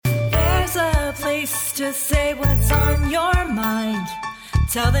place to say what's on your mind.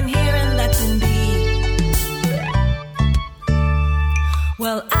 Tell them here and let them be.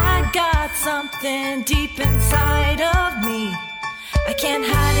 Well, I got something deep inside of me. I can't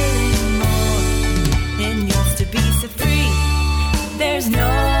hide it anymore. It needs to be set free. There's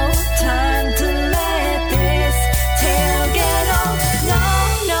no time to let this tale get old. No,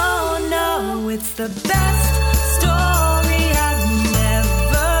 no, no, it's the best story I've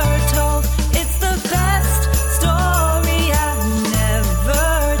never told. It's the best story I've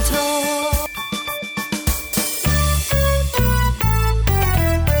never told.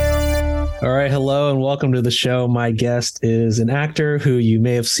 All right, hello and welcome to the show. My guest is an actor who you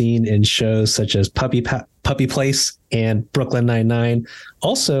may have seen in shows such as Puppy Place and Brooklyn Nine-Nine.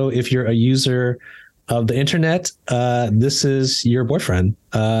 Also, if you're a user of the internet, this is your boyfriend.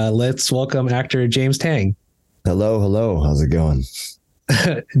 Let's welcome actor James Tang. Hello. How's it going?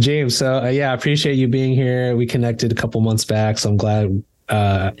 James, so I appreciate you being here. We connected a couple months back, so I'm glad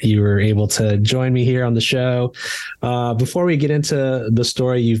you were able to join me here on the show. Before we get into the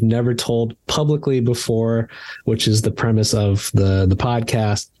story you've never told publicly before, which is the premise of the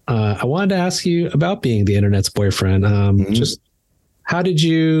podcast, I wanted to ask you about being the internet's boyfriend. Just how did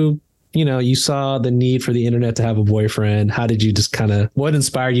you saw the need for the internet to have a boyfriend? How did you what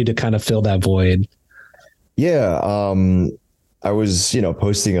inspired you to kind of fill that void? Yeah. I was,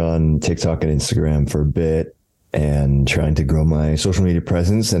 posting on TikTok and Instagram for a bit and trying to grow my social media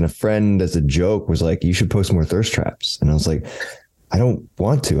presence. And a friend, as a joke, was like, you should post more thirst traps. And I was like, I don't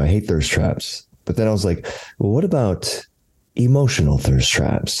want to. I hate thirst traps. But then I was like, well, what about emotional thirst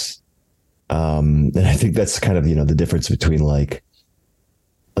traps? And I think that's kind of, the difference between like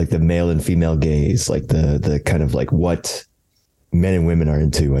the male and female gaze, like the kind of like what men and women are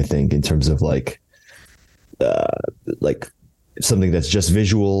into, I think, in terms of like something that's just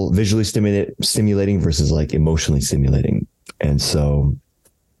visually stimulating versus like emotionally stimulating. And so,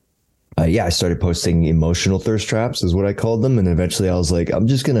 I started posting emotional thirst traps is what I called them. And eventually I was like, I'm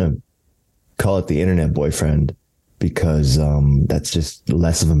just going to call it the internet boyfriend because that's just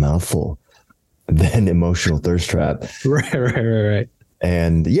less of a mouthful than emotional thirst trap. Right.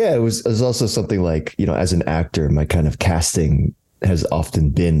 And it was also something like, as an actor, my kind of casting has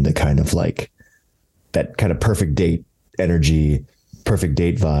often been the kind of like that kind of perfect date energy, perfect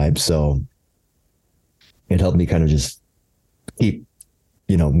date vibe. So it helped me kind of just keep,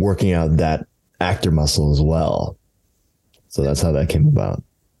 working out that actor muscle as well. So that's how that came about.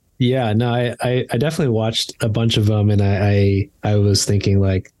 Yeah, no, I definitely watched a bunch of them, and I was thinking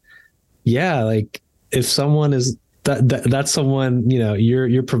like, if someone is that's someone,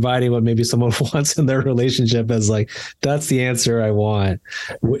 you're providing what maybe someone wants in their relationship as like, that's the answer I want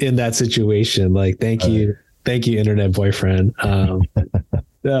in that situation. Like, thank you, internet boyfriend. No,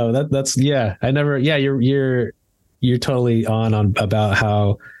 that's you're totally on about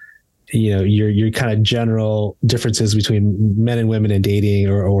how, your kind of general differences between men and women in dating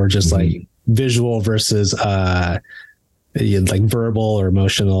or just like visual versus like verbal or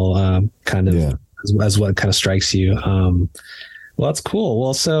emotional kind of as what kind of strikes you. Well, that's cool.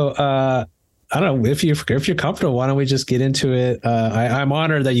 Well, so I don't know if you're comfortable, why don't we just get into it? I'm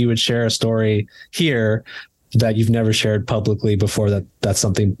honored that you would share a story here that you've never shared publicly before. That's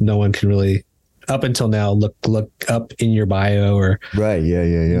something no one can really up until now look up in your bio or right. Yeah.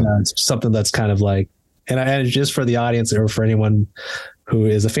 It's something that's kind of like, and just for the audience or for anyone who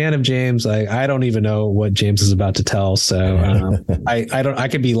is a fan of James, I don't even know what James is about to tell. So I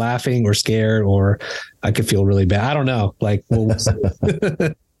could be laughing or scared, or I could feel really bad. I don't know. Like, we'll see.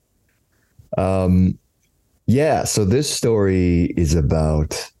 So this story is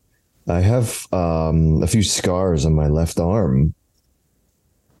about, I have a few scars on my left arm,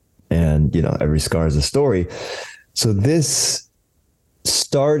 and every scar is a story. So this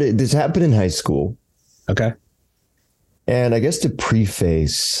happened in high school. Okay. And I guess to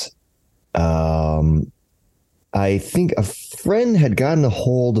preface, I think a friend had gotten a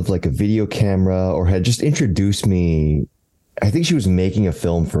hold of like a video camera or had just introduced me. I think she was making a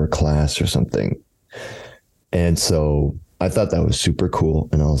film for a class or something. And so I thought that was super cool.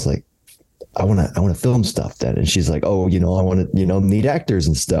 And I was like, I want to film stuff then. And she's like, oh, I want to, meet actors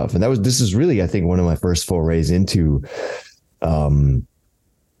and stuff. And this is really, I think, one of my first forays into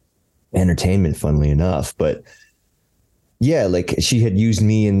entertainment, funnily enough. But yeah, like she had used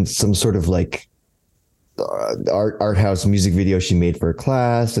me in some sort of like art house music video she made for a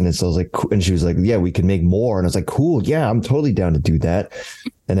class. And so I was like, and she was like, yeah, we can make more. And I was like, cool. Yeah, I'm totally down to do that.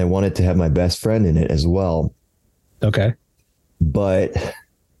 And I wanted to have my best friend in it as well. Okay. But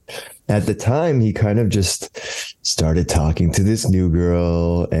at the time, he kind of just started talking to this new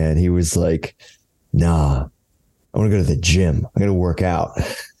girl, and he was like, nah, I want to go to the gym. I got to work out.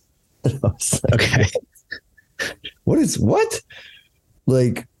 And I was like, Okay. What?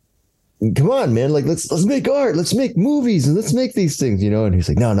 Like, come on, man. Like, let's make art. Let's make movies and let's make these things, And he's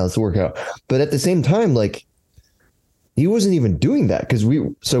like, no, let's work out. But at the same time, like, he wasn't even doing that because we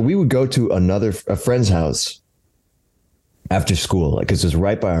would go to a friend's house after school, like, because it was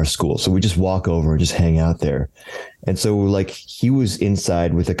right by our school. So we just walk over and just hang out there. And so, like, he was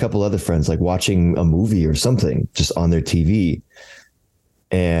inside with a couple other friends, like watching a movie or something just on their TV.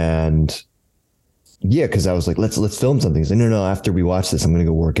 And yeah, because I was like, let's film something. He's like, no, after we watch this, I'm going to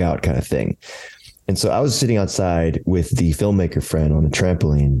go work out, kind of thing. And so I was sitting outside with the filmmaker friend on the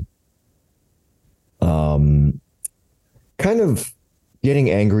trampoline, kind of getting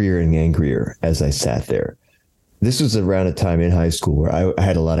angrier and angrier as I sat there. This was around a time in high school where I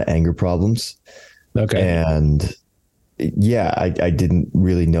had a lot of anger problems. Okay. And yeah, I didn't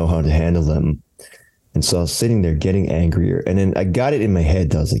really know how to handle them. And so I was sitting there getting angrier. And then I got it in my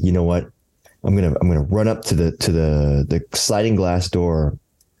head. I was like, you know what? I'm gonna run up to the sliding glass door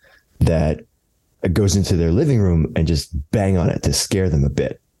that goes into their living room and just bang on it to scare them a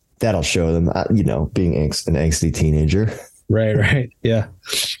bit. That'll show them, being an angsty teenager. Right. Yeah.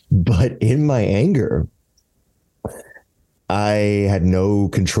 But in my anger, I had no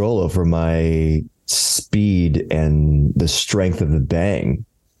control over my speed and the strength of the bang.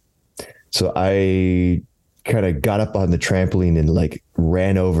 So I kind of got up on the trampoline and like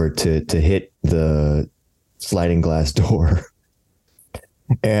ran over to hit the sliding glass door.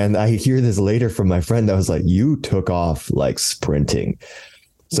 And I hear this later from my friend that was like, you took off like sprinting.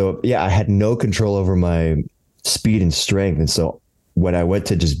 So yeah, I had no control over my speed and strength. And so when I went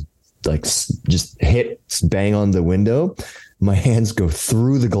to just bang on the window, my hands go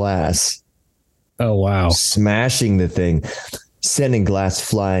through the glass. Oh, wow. Smashing the thing, sending glass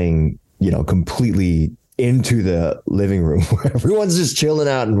flying, completely into the living room where everyone's just chilling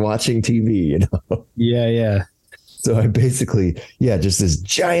out and watching TV, Yeah. So I basically, just this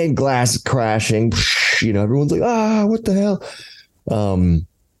giant glass crashing, everyone's like, what the hell?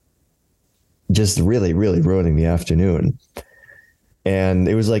 Just really, really ruining the afternoon. And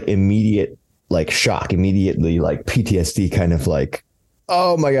it was like immediate, like shock, immediately like PTSD kind of like,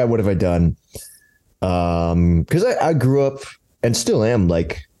 oh my God, what have I done? Because I grew up and still am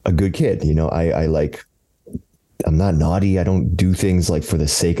like a good kid. I'm not naughty. I don't do things like for the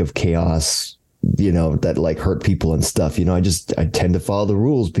sake of chaos, that like hurt people and stuff. I tend to follow the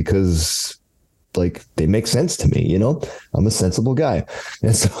rules because like they make sense to me, I'm a sensible guy.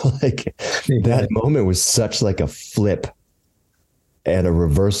 And so like that moment was such like a flip and a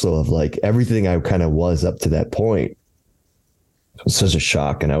reversal of like everything I kind of was up to that point. It was such a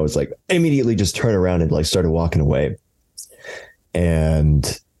shock. And I was like, immediately just turn around and like started walking away.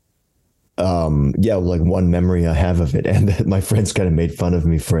 And like one memory I have of it, and that my friends kind of made fun of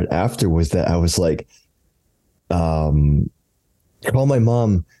me for it after, was that I was like, call my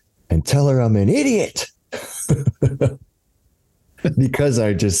mom and tell her I'm an idiot. Because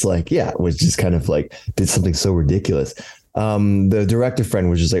I just like, was just kind of like did something so ridiculous. The director friend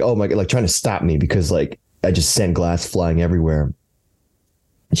was just like, oh my God, like trying to stop me because like I just sent glass flying everywhere.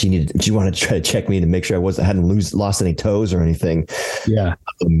 She wanted to try to check me to make sure I hadn't lost any toes or anything. Yeah.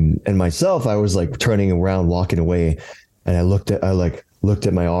 And myself, I was like turning around, walking away, and I looked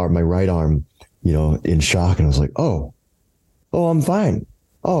at my arm, my right arm, in shock, and I was like, oh, I'm fine.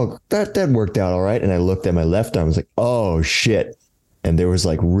 Oh, that worked out all right. And I looked at my left arm, I was like, oh shit. And there was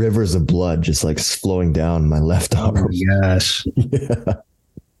like rivers of blood just like flowing down my left arm. Oh my gosh. Yeah.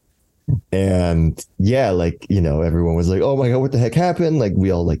 And like, everyone was like, oh my God, what the heck happened? Like we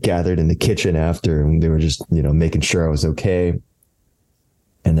all like gathered in the kitchen after, and they were just, making sure I was okay.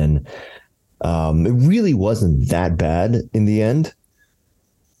 And then it really wasn't that bad in the end.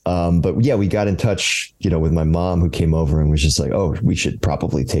 But yeah, we got in touch, with my mom, who came over and was just like, oh, we should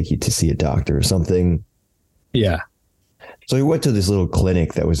probably take you to see a doctor or something. Yeah. So we went to this little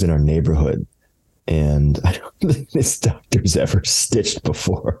clinic that was in our neighborhood, and I don't think this doctor's ever stitched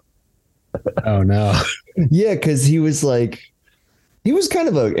before. Oh no. Yeah, because he was kind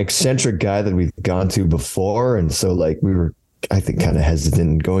of an eccentric guy that we've gone to before, and so like we were, I think, kind of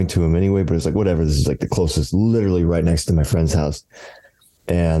hesitant going to him anyway. But it's like, whatever. This is like the closest, literally right next to my friend's house,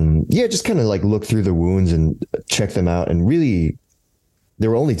 and just kind of like look through the wounds and check them out. And really,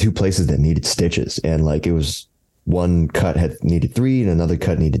 there were only two places that needed stitches, and like it was one cut had needed 3 and another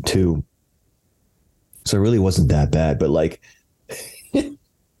cut needed 2. So it really wasn't that bad. But like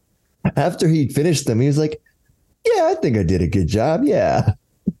after he'd finished them, he was like, yeah, I think I did a good job. Yeah.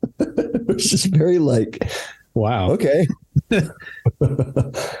 It was just very like, wow. Okay.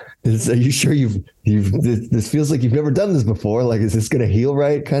 Are you sure this feels like you've never done this before? Like, is this going to heal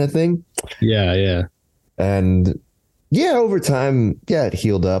right kind of thing? Yeah. Yeah. And yeah, over time, yeah, it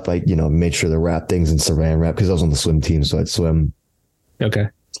healed up. I, made sure to wrap things in saran wrap because I was on the swim team. So I'd swim. Okay.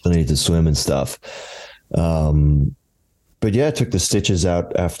 So I need to swim and stuff. But yeah, I took the stitches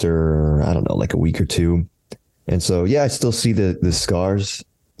out after, I don't know, like a week or two. And so, yeah, I still see the scars.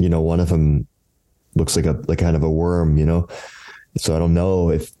 One of them looks like kind of a worm, so I don't know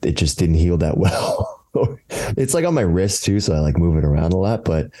if it just didn't heal that well. It's like on my wrist too. So I like move it around a lot,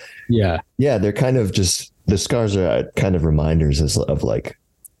 but yeah, they're kind of just, the scars are kind of reminders of like,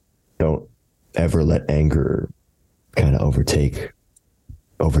 don't ever let anger kind of overtake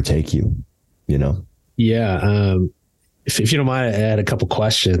you, Yeah. If you don't mind, I had a couple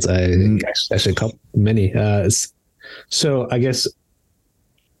questions. Actually, many. So I guess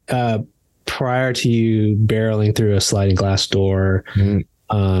prior to you barreling through a sliding glass door,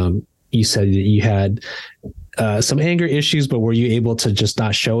 you said that you had some anger issues, but were you able to just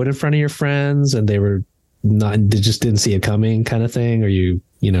not show it in front of your friends, and they just didn't see it coming, kind of thing? Or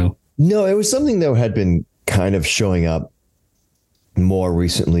No, it was something that had been kind of showing up more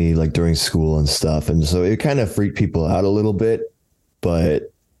recently, like during school and stuff. And so it kind of freaked people out a little bit,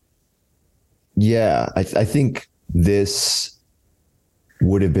 but yeah, I think this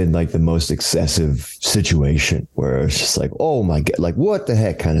would have been like the most excessive situation where it's just like, oh my God, like what the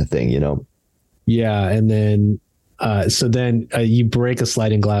heck kind of thing, Yeah. And then, so then you break a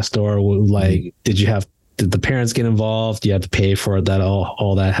sliding glass door. Like, did the parents get involved? Do you have to pay for that?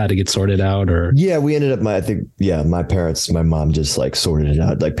 All that had to get sorted out, or? Yeah, we ended up, my parents, my mom just like sorted it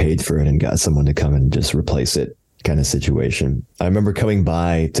out, like paid for it and got someone to come and just replace it kind of situation. I remember coming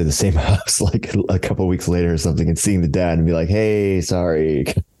by to the same house like a couple of weeks later or something and seeing the dad and be like, hey, sorry.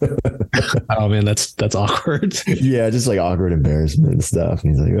 Oh man, that's awkward. Yeah, just like awkward embarrassment and stuff.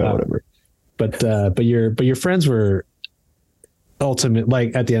 And he's like, oh, whatever. But your friends were ultimate,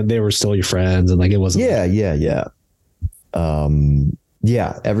 like at the end, they were still your friends, and like it wasn't. Yeah.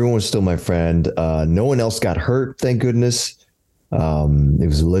 Yeah, everyone was still my friend. No one else got hurt, thank goodness. It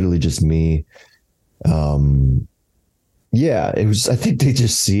was literally just me. Yeah, it was, I think they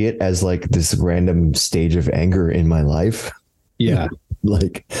just see it as like this random stage of anger in my life. Yeah.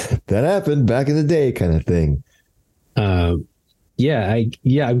 Like that happened back in the day kind of thing. I'm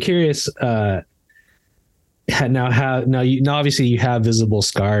curious, now obviously you have visible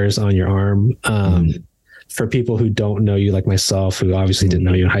scars on your arm. For people who don't know you, like myself, who obviously didn't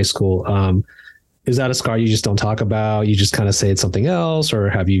know you in high school, is that a scar you just don't talk about? You just kind of say it's something else, or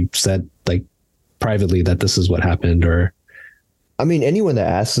have you said like privately that this is what happened? Or, I mean, anyone that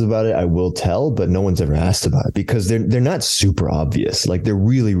asks about it, I will tell, but no one's ever asked about it because they're not super obvious. Like they're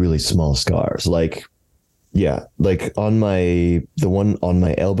really, really small scars. Like, yeah, like the one on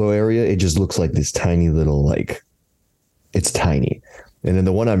my elbow area, it just looks like this tiny little, like it's tiny. And then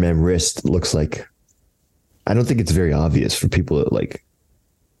the one on my wrist looks like, I don't think it's very obvious for people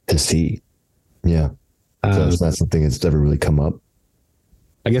to see. Yeah. So it's not something that's ever really come up.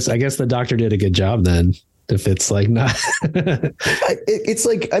 I guess the doctor did a good job then. If it's like not, it's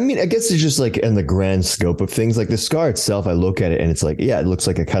like, I mean, I guess it's just like in the grand scope of things, like the scar itself, I look at it and it's like, yeah, it looks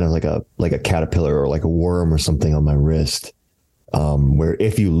like a kind of like a caterpillar or like a worm or something on my wrist. Where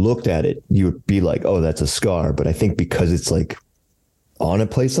if you looked at it, you would be like, oh, that's a scar. But I think because it's like on a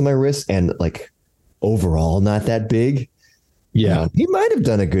place on my wrist and like overall not that big. Yeah. He might have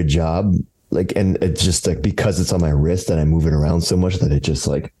done a good job. Like, and it's just like, because it's on my wrist and I move it around so much that it just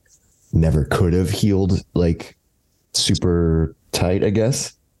like never could have healed like super tight, I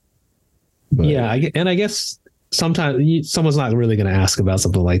guess. But yeah. I guess sometimes someone's not really going to ask about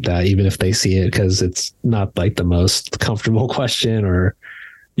something like that, even if they see it, because it's not like the most comfortable question, or,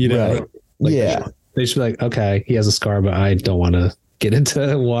 right. Like yeah. They should be like, okay, he has a scar, but I don't want to get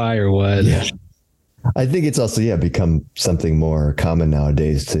into why or what. Yeah. I think it's also, become something more common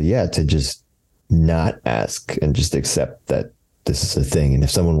nowadays to just not ask and just accept that this is a thing. And if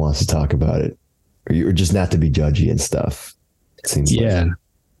someone wants to talk about it, or just not to be judgy and stuff, it seems. Yeah.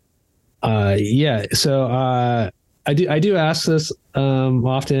 So I do ask this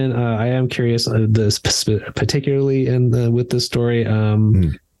often. I am curious, this particularly with this story.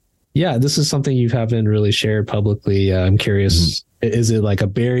 Yeah, this is something you haven't really shared publicly. I'm curious, is it like a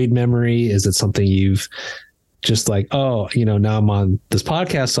buried memory? Is it something you've just like, oh, now I'm on this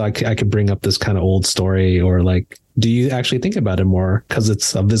podcast, so I could bring up this kind of old story? Or like, do you actually think about it more because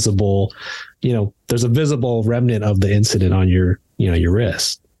it's a visible, there's a visible remnant of the incident on your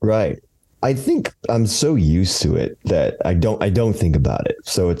wrist? Right. I think I'm so used to it that I don't think about it.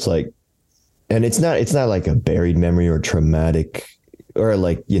 So it's like, and it's not like a buried memory or traumatic or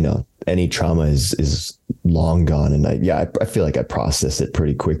like, any trauma is long gone. And I feel like I processed it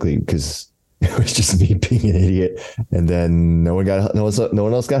pretty quickly because it was just me being an idiot. And then no one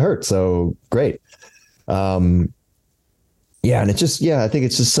else got hurt. So great. And it's just, I think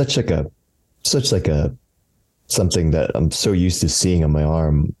it's just such like a something that I'm so used to seeing on my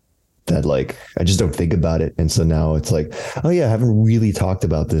arm that like, I just don't think about it. And so now it's like, oh yeah, I haven't really talked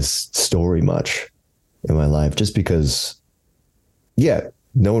about this story much in my life just because,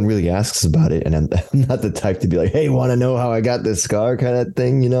 no one really asks about it. And I'm not the type to be like, hey, want to know how I got this scar kind of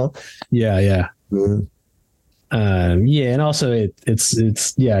thing, Yeah. Yeah. Mm-hmm. And also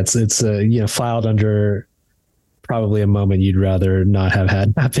it's filed under probably a moment you'd rather not have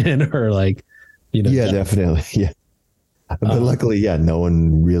had happen or like, definitely. Yeah. But luckily, no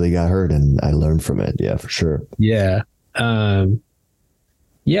one really got hurt and I learned from it. Yeah, for sure. Yeah. I mean,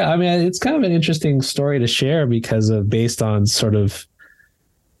 it's kind of an interesting story to share because of based on sort of,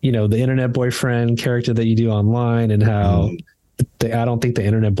 the internet boyfriend character that you do online and how I don't think the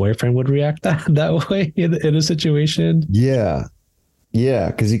internet boyfriend would react that way in a situation. Yeah.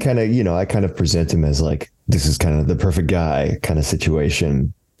 Yeah. Cause he kind of, I kind of present him as like, this is kind of the perfect guy kind of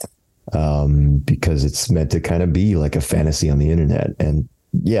situation. Because it's meant to kind of be like a fantasy on the internet. And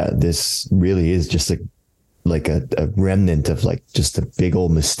this really is just like a remnant of like just a big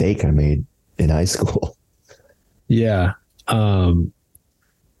old mistake I made in high school. Yeah.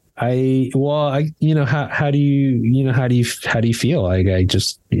 How do you feel? Like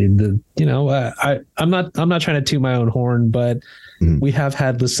I'm not trying to toot my own horn, but we have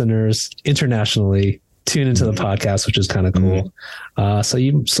had listeners internationally tune into the podcast, which is kind of cool. So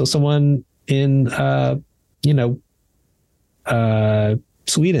someone in,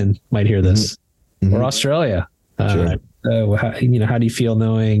 Sweden might hear this or Australia. Sure. How do you feel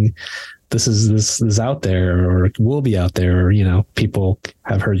knowing this is out there or will be out there, or, people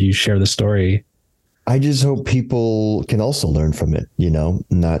have heard you share the story? I just hope people can also learn from it,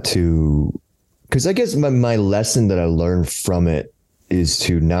 not to, because I guess my lesson that I learned from it is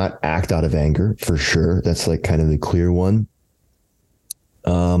to not act out of anger, for sure. That's like kind of the clear one.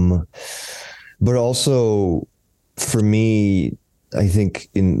 But also for me, I think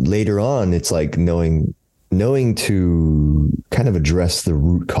later on, it's like knowing to kind of address the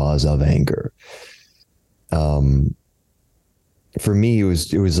root cause of anger. For me, it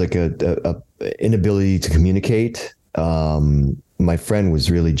was like a inability to communicate. My friend was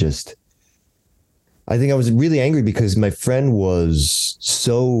really just, I think I was really angry because my friend was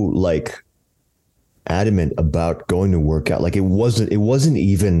so like adamant about going to work out. Like it wasn't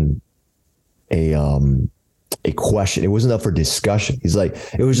even a question. It wasn't up for discussion. He's like,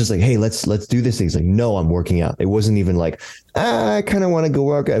 it was just like, hey, let's do this thing. He's like, no, I'm working out. It wasn't even like, I kind of want to go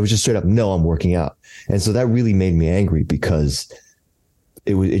work out. It was just straight up, no, I'm working out. And so that really made me angry because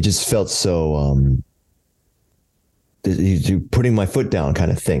it just felt so, putting my foot down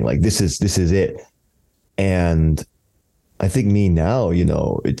kind of thing. Like this is it. And I think me now,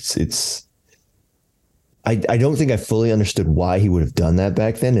 I don't think I fully understood why he would have done that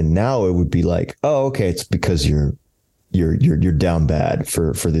back then. And now it would be like, oh, okay, it's because you're down bad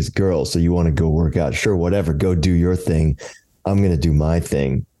for this girl. So you want to go work out. Sure. Whatever. Go do your thing. I'm going to do my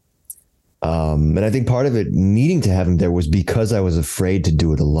thing. And I think part of it needing to have him there was because I was afraid to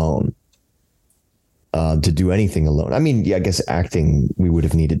do it alone. To do anything alone. I mean, I guess acting, we would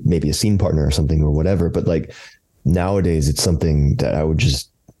have needed maybe a scene partner or something or whatever. But like nowadays, it's something that I would just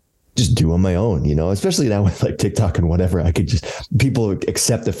do on my own, especially now with like TikTok and whatever. I could people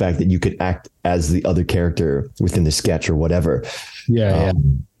accept the fact that you could act as the other character within the sketch or whatever. Yeah.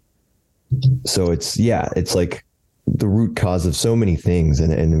 So it's like the root cause of so many things.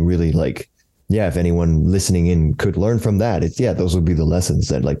 And really like, if anyone listening in could learn from that, those would be the lessons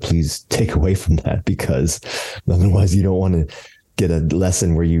that like, please take away from that, because otherwise you don't want to get a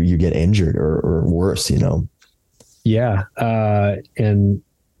lesson where you get injured or worse, Yeah. I mean,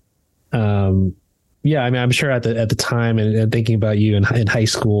 I'm sure at the time and thinking about you in high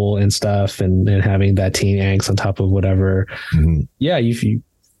school and stuff and having that teen angst on top of whatever. Mm-hmm. Yeah.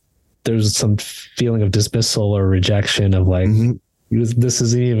 There's some feeling of dismissal or rejection of like, this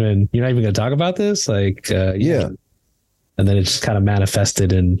isn't even, you're not even going to talk about this. Like, And then it just kind of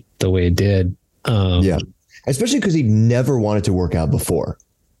manifested in the way it did. Especially because he never wanted to work out before.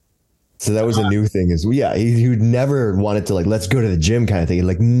 So that was a new thing he would never wanted to like, let's go to the gym kind of thing.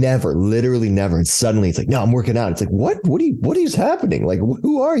 Like never, literally never. And suddenly it's like, no, I'm working out. It's like, what is happening? Like,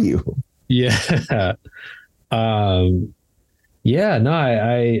 who are you? Yeah. I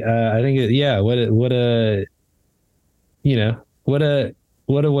think,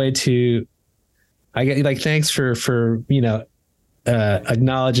 what a way to, I get like, thanks for,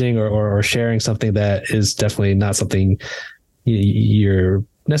 acknowledging or sharing something that is definitely not something you're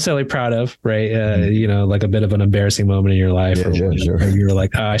necessarily proud of, right? Like a bit of an embarrassing moment in your life, or you were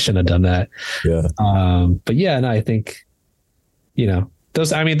like, oh, I shouldn't have done that. Yeah. But yeah, no, I think,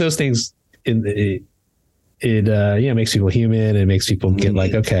 those things, it makes people human. It makes people get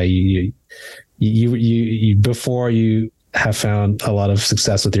like, okay, you before you have found a lot of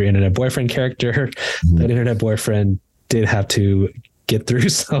success with your internet boyfriend character, that internet boyfriend did have to get through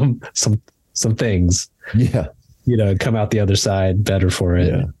some things. Yeah. Come out the other side better for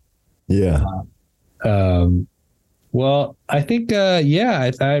it. Yeah. Well, I think,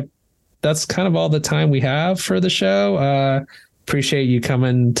 I that's kind of all the time we have for the show. Appreciate you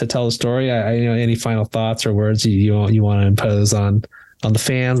coming to tell the story. I any final thoughts or words you want to impose on the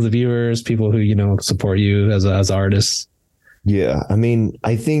fans, the viewers, people who, support you as artists? Yeah. I mean,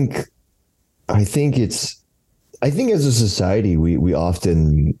 I think as a society, we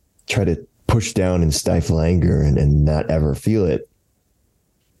often try to push down and stifle anger and not ever feel it.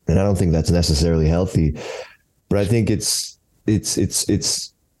 And I don't think that's necessarily healthy, but I think it's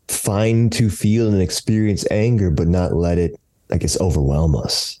fine to feel and experience anger, but not let it, I guess, overwhelm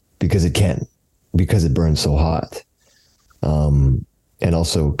us, because it can, because it burns so hot. And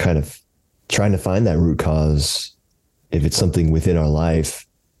also kind of trying to find that root cause, if it's something within our life,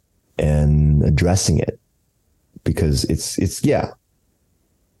 and addressing it, because it's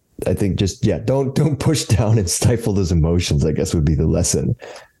I think don't push down and stifle those emotions, I guess, would be the lesson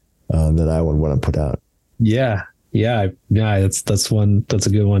that I would want to put out. Yeah. That's a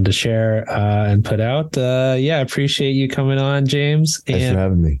good one to share and put out. I appreciate you coming on, James. Thanks for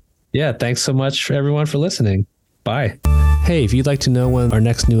having me. Yeah, thanks so much everyone for listening. Bye. Hey, if you'd like to know when our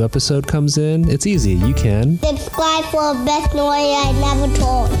next new episode comes in, it's easy. You can subscribe for the best story I never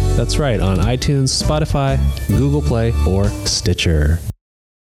told. That's right, on iTunes, Spotify, Google Play, or Stitcher.